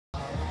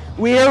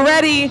We are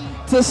ready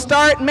to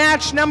start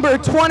match number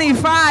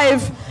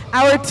 25.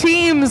 Our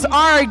teams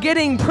are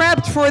getting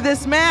prepped for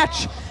this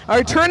match.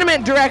 Our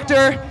tournament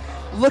director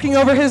looking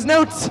over his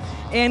notes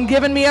and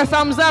giving me a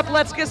thumbs up.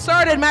 Let's get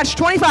started. Match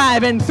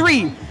 25 in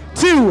 3,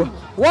 2,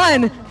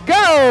 1,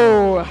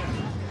 go!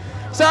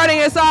 Starting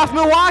us off,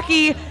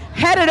 Milwaukee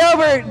headed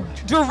over,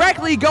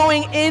 directly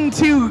going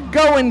into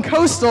Going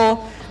Coastal,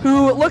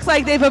 who looks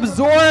like they've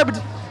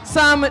absorbed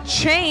some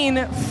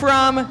chain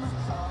from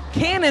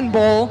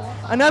Cannonball,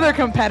 another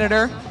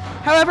competitor.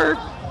 However,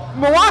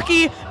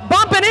 Milwaukee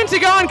bumping into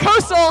Going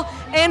Coastal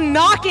and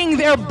knocking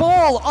their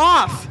bowl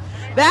off.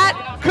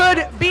 That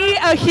could be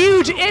a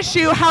huge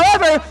issue.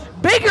 However,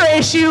 bigger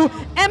issue,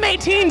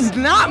 M18's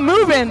not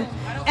moving.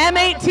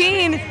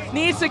 M18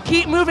 needs to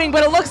keep moving,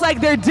 but it looks like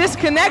they're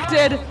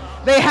disconnected.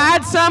 They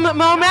had some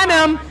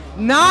momentum,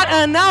 not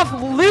enough,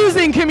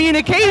 losing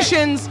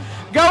communications.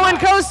 Going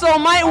Coastal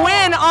might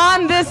win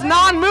on this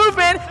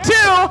non-movement. 2,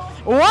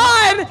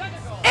 1,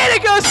 and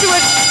it goes to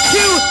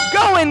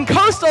Going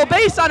Coastal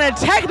based on a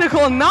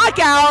technical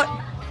knockout.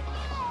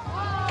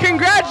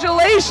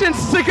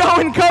 Congratulations to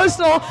Going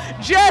Coastal,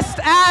 just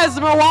as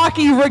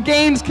Milwaukee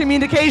regains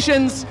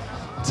communications.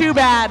 Too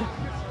bad,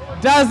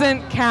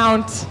 doesn't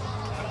count.